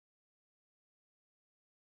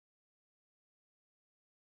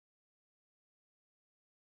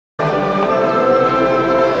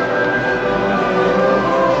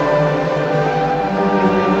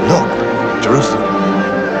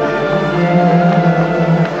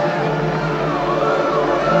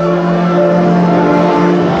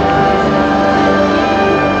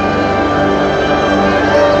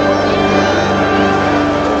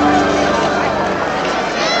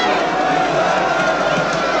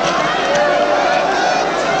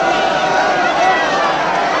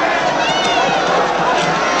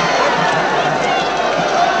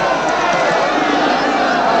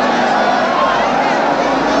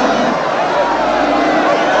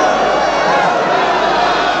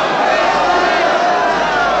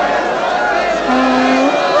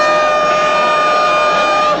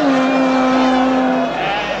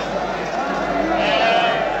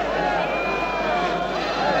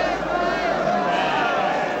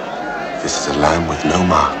This is a lamb with no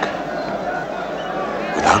mark,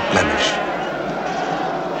 without blemish.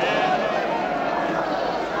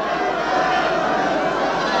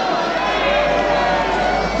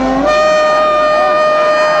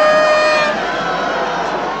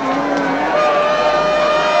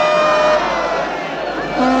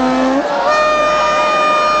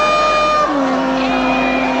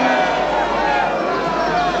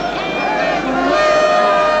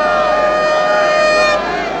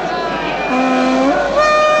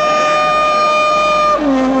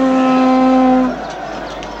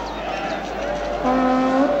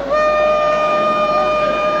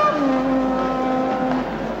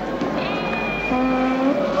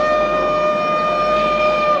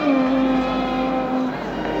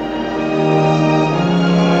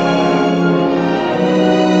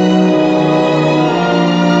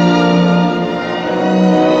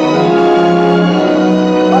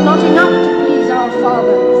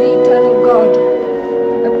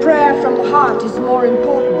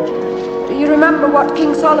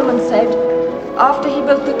 After he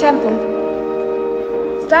built the temple,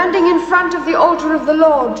 standing in front of the altar of the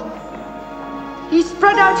Lord, he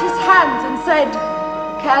spread out his hands and said,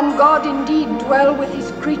 "Can God indeed dwell with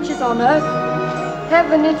his creatures on earth?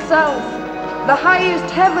 Heaven itself, the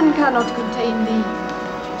highest heaven, cannot contain thee.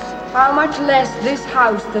 How much less this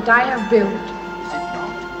house that I have built?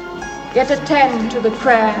 Yet attend to the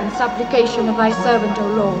prayer and supplication of thy servant, O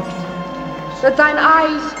Lord, that thine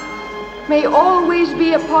eyes may always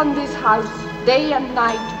be upon this house, day and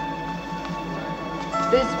night,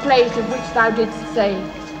 this place of which thou didst say,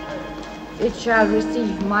 it shall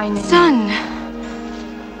receive my name." Son!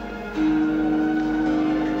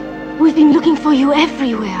 We've been looking for you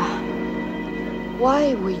everywhere.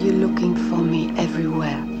 Why were you looking for me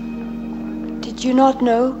everywhere? Did you not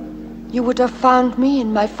know you would have found me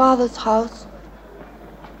in my father's house?